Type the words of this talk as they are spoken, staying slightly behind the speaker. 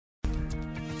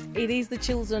It is the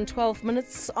children, 12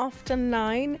 minutes after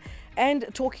 9, and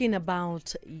talking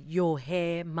about your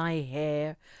hair, my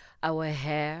hair, our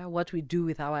hair, what we do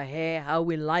with our hair, how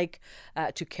we like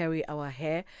to carry our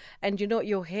hair. And you know,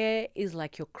 your hair is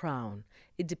like your crown.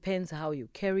 It depends how you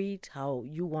carry it, how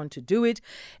you want to do it.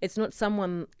 It's not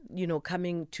someone,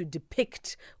 coming to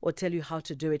depict or tell you how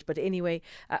to do it. But anyway,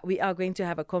 we are going to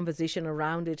have a conversation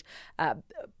around it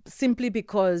simply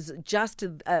because just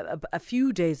a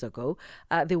few days ago,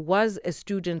 there was a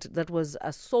student that was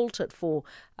assaulted for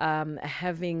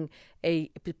having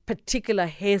a particular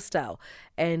hairstyle.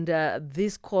 And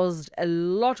this caused a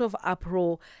lot of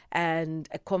uproar and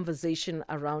a conversation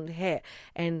around hair.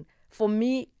 And for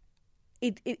me,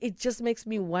 it just makes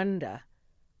me wonder,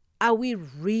 are we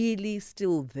really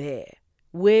still there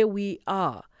where we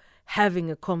are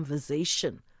having a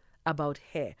conversation about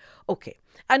hair? Okay,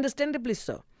 understandably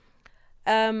so.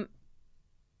 In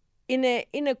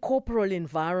a corporal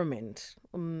environment,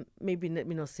 maybe let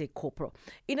me not say corporal,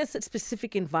 in a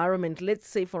specific environment, let's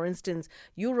say, for instance,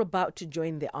 you're about to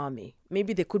join the army.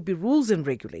 Maybe there could be rules and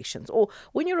regulations. Or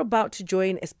when you're about to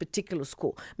join a particular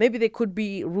school, maybe there could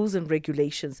be rules and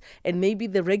regulations. And maybe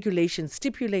the regulations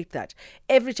stipulate that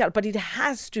every child, but it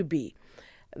has to be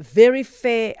very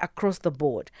fair across the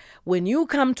board. When you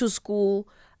come to school,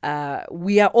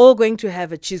 we are all going to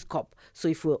have a cheese cup. So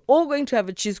if we're all going to have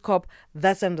a cheese cup,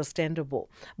 that's understandable.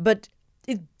 But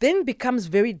it then becomes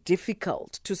very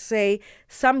difficult to say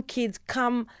some kids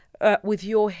come with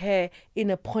your hair in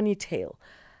a ponytail.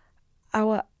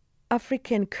 Our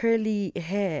African curly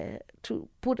hair, to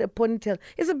put a ponytail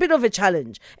is a bit of a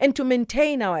challenge, and to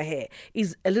maintain our hair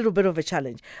is a little bit of a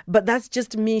challenge. But that's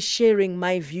just me sharing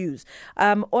my views.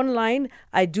 Online,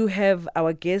 I do have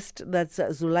our guest. That's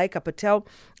Zulaikha Patel.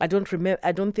 I don't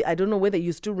know whether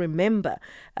you still remember.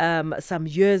 Some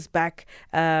years back,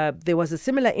 there was a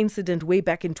similar incident way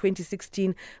back in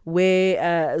 2016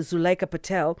 where Zulaikha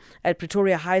Patel at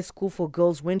Pretoria High School for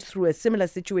Girls went through a similar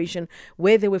situation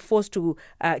where they were forced to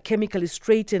chemically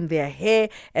straighten their hair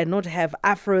and not have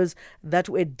afros that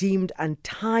were deemed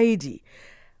untidy.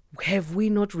 Have we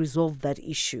not resolved that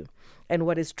issue? And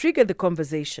what has triggered the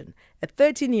conversation, a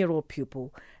 13-year-old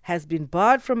pupil has been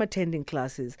barred from attending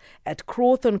classes at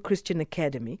Crowthorne Christian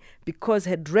Academy because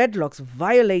her dreadlocks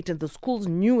violated the school's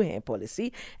new hair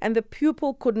policy, and the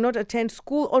pupil could not attend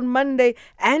school on Monday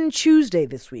and Tuesday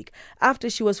this week after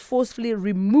she was forcefully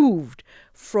removed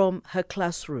from her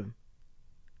classroom.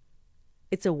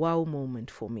 It's a wow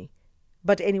moment for me.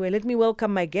 But anyway, let me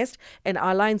welcome my guest, and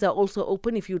our lines are also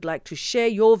open. If you'd like to share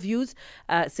your views,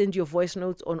 send your voice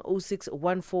notes on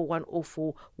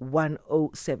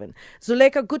 0614104107.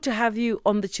 Zulaikha, good to have you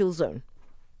on the Chill Zone.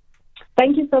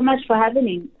 Thank you so much for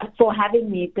having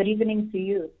me. Good evening to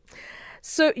you.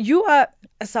 So you are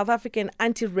a South African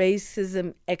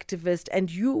anti-racism activist,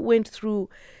 and you went through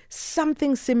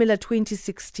something similar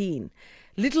 2016.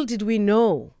 Little did we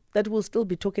know that we'll still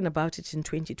be talking about it in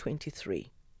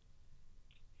 2023.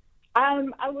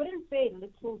 I wouldn't say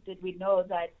little did we know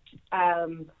that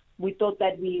we thought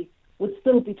that we would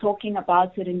still be talking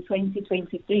about it in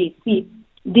 2023. See,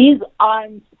 these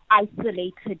aren't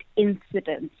isolated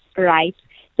incidents, right?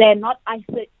 They're not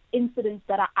incidents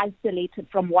that are isolated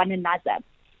from one another.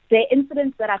 They're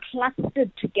incidents that are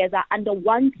clustered together under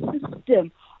one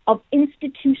system of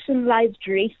institutionalized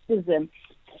racism,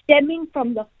 stemming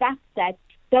from the fact that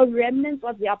the remnants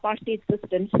of the apartheid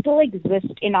system still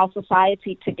exist in our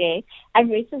society today, and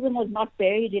racism was not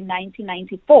buried in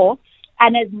 1994.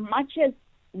 And as much as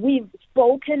we've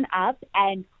spoken up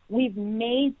and we've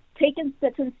taken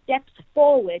certain steps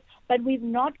forward, but we've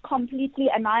not completely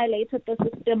annihilated the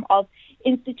system of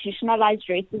institutionalized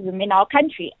racism in our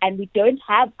country, and we don't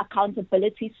have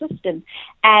accountability systems.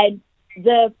 And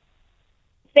the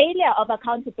failure of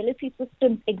accountability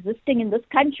systems existing in this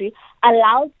country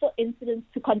allows for incidents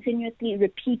to continuously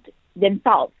repeat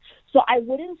themselves. So I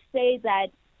wouldn't say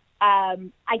that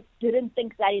I didn't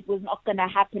think that it was not going to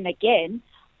happen again.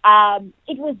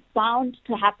 It was bound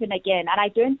to happen again. And I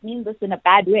don't mean this in a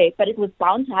bad way, but it was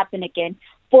bound to happen again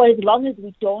for as long as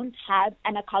we don't have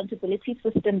an accountability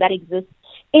system that exists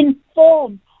in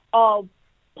form of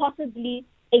possibly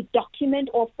a document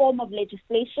or form of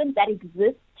legislation that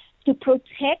exists to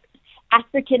protect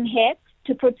African hair,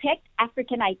 to protect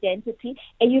African identity,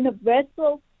 a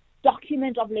universal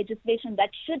document of legislation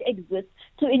that should exist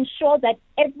to ensure that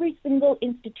every single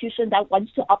institution that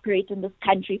wants to operate in this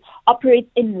country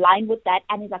operates in line with that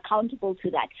and is accountable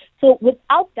to that. So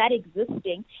without that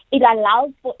existing, it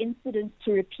allows for incidents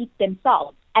to repeat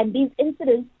themselves. And these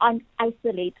incidents aren't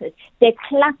isolated. They're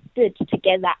clustered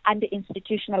together under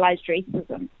institutionalized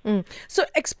racism. So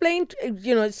explain,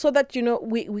 so that,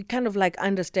 we kind of like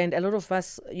understand. A lot of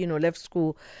us, left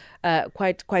school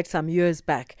quite some years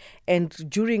back. And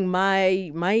during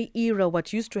my era,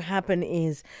 what used to happen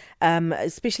is,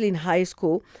 especially in high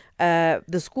school,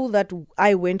 the school that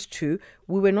I went to,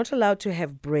 we were not allowed to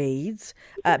have braids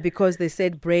because they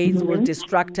said braids will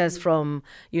distract us from,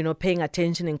 paying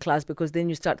attention in class, because then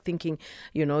you start thinking,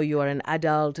 you are an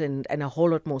adult and a whole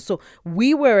lot more. So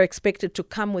we were expected to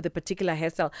come with a particular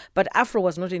hairstyle, but afro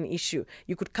was not an issue.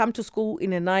 You could come to school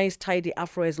in a nice, tidy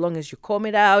afro as long as you comb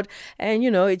it out and,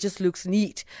 it just looks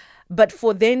neat. But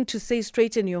for them to say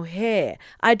straighten your hair,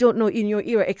 I don't know, in your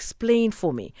era, explain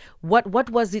for me. What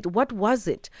was it? What was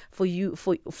it for you,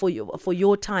 for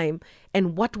your time,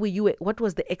 and what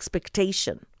was the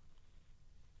expectation?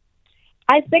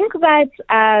 I think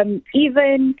that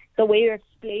even the way you're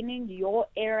explaining your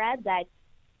era, that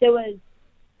there was,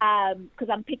 because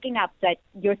I'm picking up that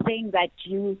you're saying that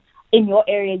in your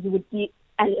area, you would be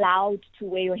allowed to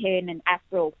wear your hair in an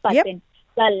afro, but then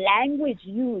the language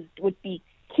used would be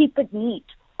keep it neat,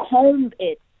 comb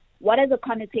it. What are the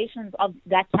connotations of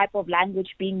that type of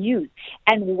language being used?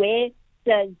 And when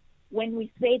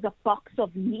we say the box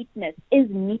of neatness, is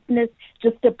neatness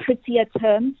just a prettier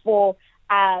term for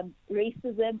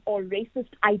racism or racist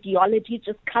ideology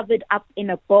just covered up in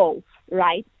a bow,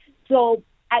 right? So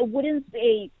I wouldn't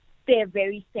say they're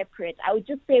very separate. I would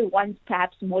just say one's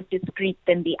perhaps more discreet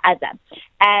than the other.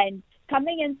 And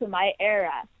coming into my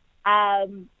era,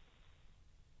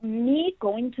 me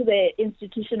going to the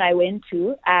institution I went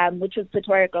to, which was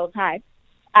Pretoria Girls High,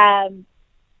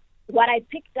 what I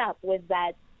picked up was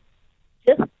that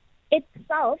just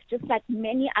itself, just like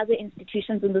many other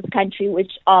institutions in this country,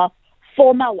 which are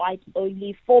former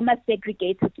white-only, former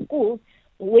segregated schools,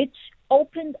 which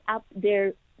opened up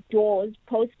their doors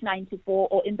post-94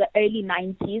 or in the early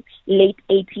 90s, late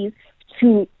 80s,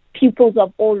 to pupils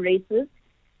of all races.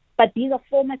 But these are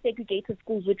former segregated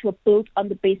schools which were built on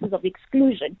the basis of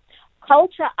exclusion.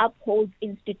 Culture upholds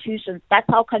institutions. That's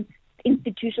how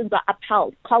institutions are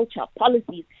upheld. Culture,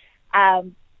 policies,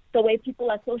 the way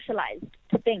people are socialized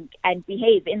to think and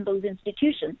behave in those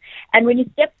institutions. And when you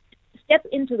step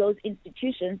into those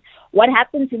institutions, what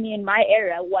happened to me in my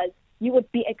era was you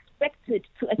would be expected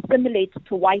to assimilate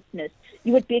to whiteness.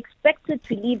 You would be expected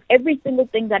to leave every single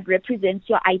thing that represents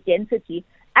your identity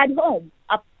at home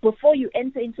before you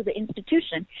enter into the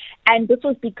institution. And this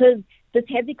was because this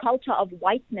heavy culture of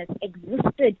whiteness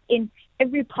existed in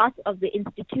every part of the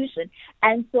institution.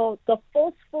 And so the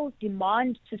forceful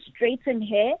demand to straighten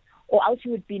hair or else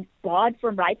you would be barred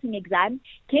from writing exams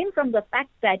came from the fact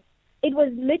that it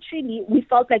was literally, we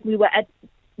felt like we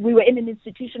were in an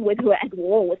institution where we were at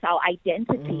war with our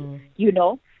identity,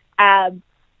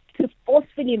 to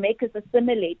forcefully make us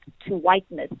assimilate to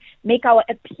whiteness, make our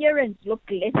appearance look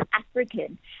less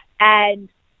African. And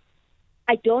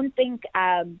I don't think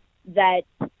that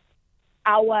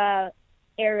our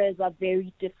eras are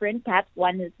very different. Perhaps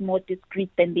one is more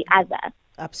discreet than the other.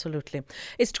 Absolutely.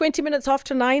 It's 20 minutes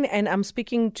after 9, and I'm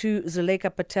speaking to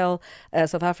Zulaikha Patel, a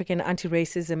South African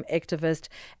anti-racism activist,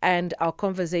 and our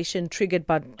conversation triggered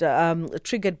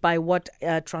by what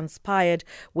transpired,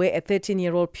 where a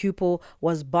 13-year-old pupil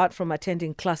was barred from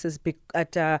attending classes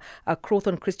at a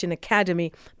Crowthorne Christian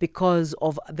Academy because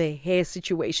of the hair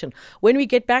situation. When we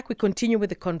get back, we continue with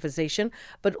the conversation,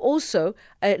 but also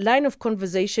a line of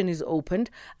conversation is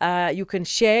opened. You can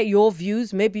share your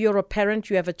views. Maybe you're a parent,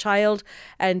 you have a child,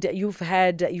 and you've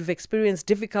experienced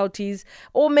difficulties,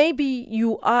 or maybe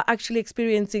you are actually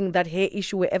experiencing that hair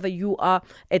issue wherever you are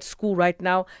at school right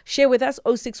now. Share with us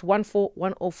 0614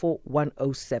 104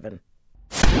 107.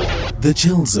 The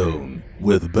Chill Zone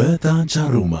with Bertha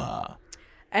Charuma.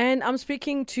 And I'm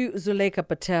speaking to Zulaikha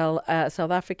Patel, a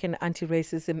South African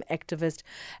anti-racism activist,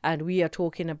 and we are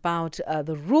talking about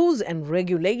the rules and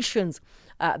regulations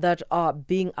that are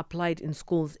being applied in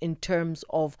schools in terms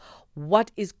of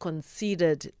what is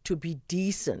considered to be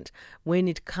decent when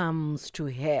it comes to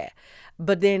hair.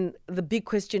 But then the big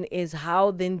question is,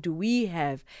 how then do we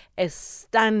have a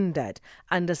standard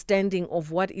understanding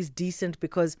of what is decent?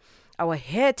 Because our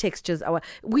hair textures,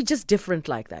 we're just different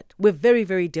like that. We're very,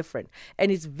 very different. And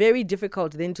it's very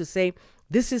difficult then to say,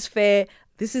 this is fair,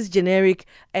 this is generic,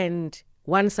 and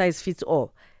one size fits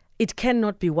all. It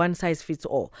cannot be one size fits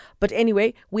all. But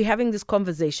anyway, we're having this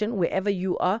conversation wherever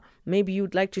you are. Maybe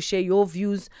you'd like to share your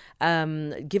views.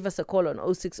 Give us a call on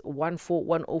 0614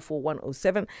 104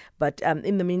 107. But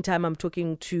in the meantime, I'm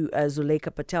talking to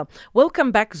Zulaikha Patel.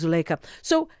 Welcome back, Zulaikha.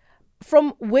 So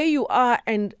from where you are,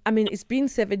 and I mean, it's been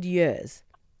 7 years.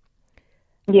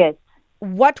 Yes.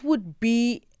 What would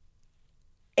be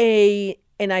an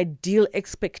ideal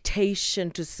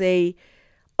expectation to say,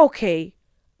 okay,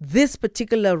 this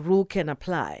particular rule can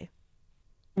apply?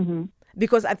 Mm-hmm.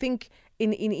 Because I think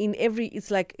in every,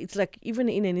 it's like even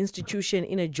in an institution,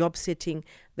 in a job setting,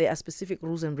 there are specific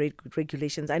rules and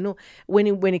regulations. I know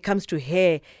when it comes to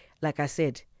hair, like I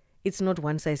said, it's not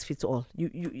one size fits all.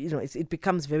 It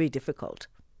becomes very difficult.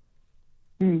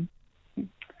 Mm.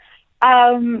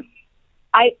 I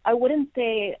wouldn't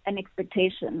say an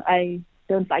expectation. I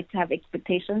don't like to have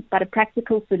expectations, but a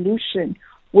practical solution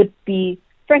would be,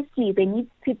 firstly, there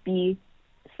needs to be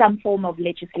some form of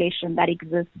legislation that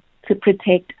exists to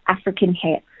protect African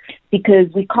hair, because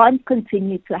we can't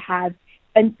continue to have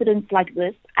incidents like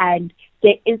this, and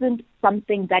there isn't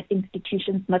something that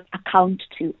institutions must account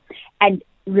to and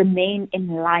remain in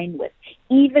line with.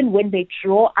 Even when they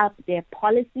draw up their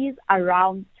policies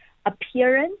around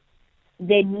appearance,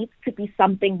 there needs to be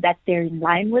something that they're in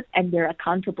line with and they're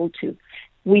accountable to.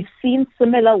 We've seen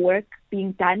similar work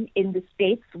being done in the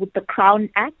States with the Crown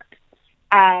Act.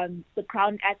 The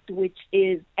Crown Act, which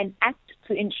is an act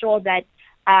to ensure that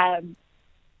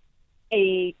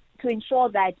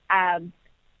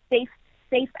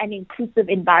safe and inclusive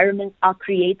environments are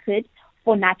created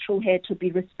for natural hair to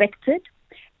be respected.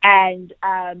 And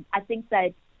I think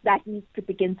that needs to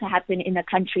begin to happen in a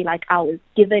country like ours,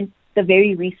 given the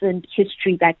very recent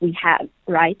history that we have,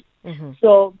 right? Mm-hmm.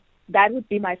 So that would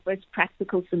be my first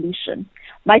practical solution.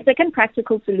 My second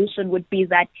practical solution would be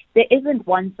that there isn't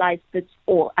one size fits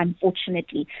all,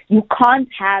 unfortunately. You can't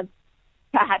have,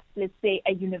 perhaps, let's say,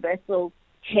 a universal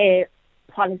hair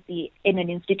policy in an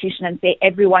institution and say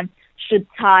everyone should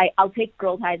tie, I'll take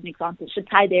girls' hair as an example, should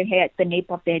tie their hair at the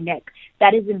nape of their neck.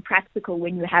 That is impractical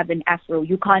when you have an afro.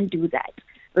 You can't do that,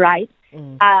 right?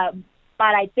 Mm.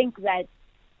 But I think that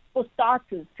for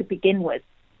starters, to begin with,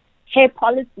 hair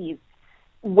policies,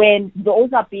 when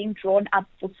those are being drawn up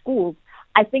for schools,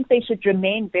 I think they should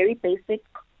remain very basic,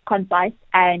 concise,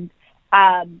 and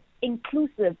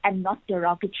inclusive and not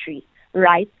derogatory,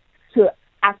 right, to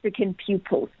African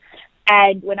pupils.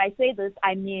 And when I say this,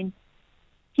 I mean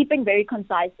keeping very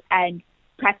concise and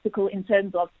practical in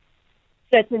terms of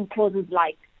certain clauses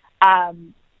like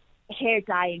hair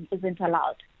dyeing isn't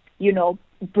allowed,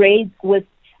 braids with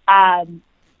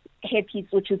hairpiece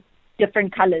which is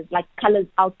different colors, like colors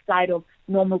outside of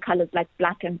normal colors like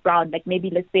black and brown, like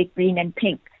maybe let's say green and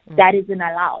pink. That isn't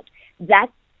allowed.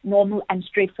 That's normal and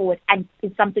straightforward and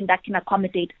is something that can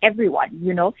accommodate everyone,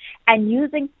 and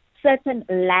using certain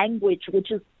language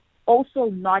which is also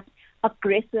not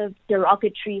aggressive,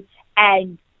 derogatory,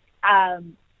 and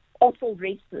also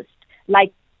racist,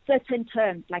 like certain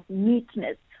terms like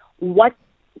neatness, what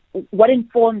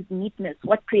informs neatness,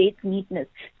 what creates neatness.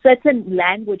 Certain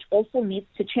language also needs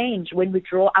to change when we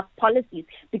draw up policies,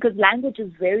 because language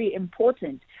is very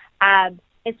important,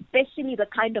 especially the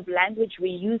kind of language we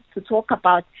use to talk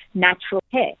about natural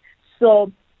hair.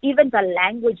 So even the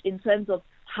language in terms of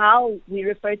how we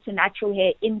refer to natural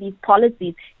hair in these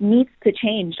policies needs to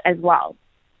change as well.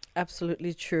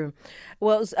 Absolutely true.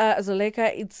 Well,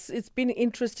 Zulaikha, it's been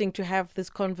interesting to have this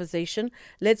conversation.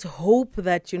 Let's hope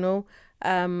that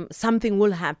something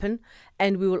will happen,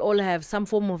 and we will all have some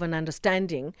form of an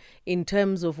understanding in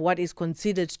terms of what is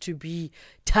considered to be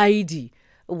tidy,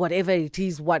 whatever it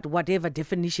is, whatever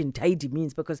definition tidy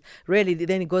means, because really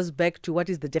then it goes back to what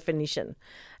is the definition,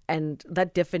 and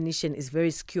that definition is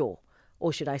very skew,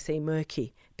 or should I say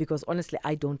murky, because honestly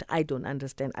I don't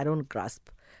understand, I don't grasp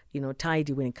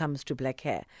tidy when it comes to black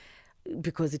hair,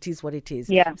 because it is what it is.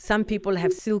 Yeah. Some people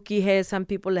have silky hair, some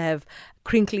people have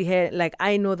crinkly hair. Like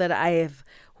I know that I have,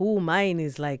 mine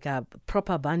is like a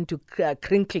proper bantu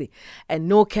crinkly and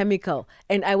no chemical,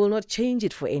 and I will not change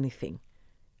it for anything.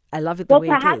 I love it the way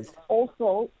it is. Perhaps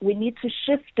also we need to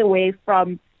shift away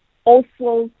from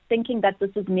also thinking that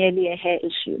this is merely a hair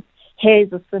issue. Hair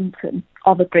is a symptom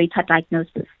of a greater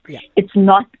diagnosis. Yeah. It's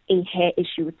not a hair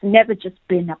issue. It's never just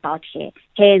been about hair.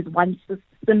 Hair is one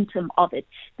symptom of it.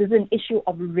 There's an issue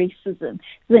of racism.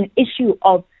 There's an issue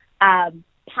of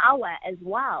power as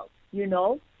well,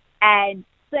 and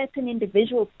certain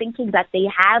individuals thinking that they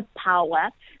have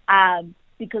power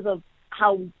because of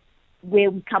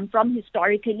where we come from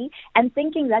historically, and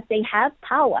thinking that they have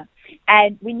power.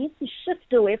 And we need to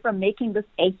shift away from making this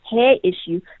a hair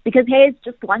issue, because hair is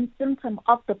just one symptom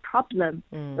of the problem,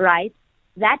 right?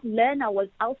 That learner was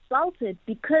assaulted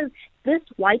because this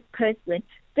white person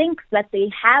thinks that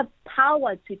they have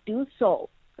power to do so,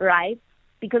 right?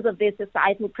 Because of their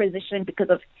societal position, because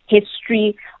of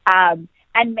history, and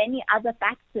many other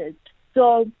factors.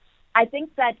 So I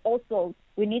think that also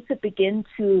we need to begin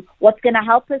to, what's going to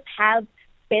help us have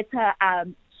better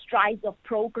strides of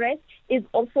progress is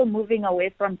also moving away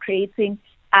from creating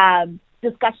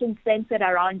discussions centered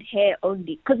around hair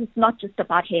only, because it's not just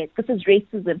about hair. This is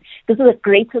racism. This is a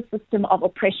greater system of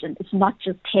oppression. It's not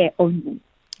just hair only.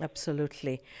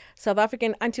 Absolutely. South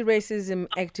African anti-racism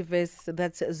activist,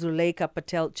 that's Zulaikha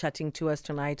Patel, chatting to us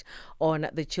tonight on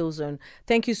The Chill Zone.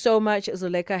 Thank you so much,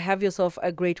 Zulaikha. Have yourself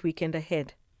a great weekend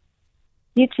ahead.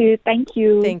 You too. Thank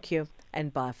you. Thank you.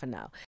 And bye for now.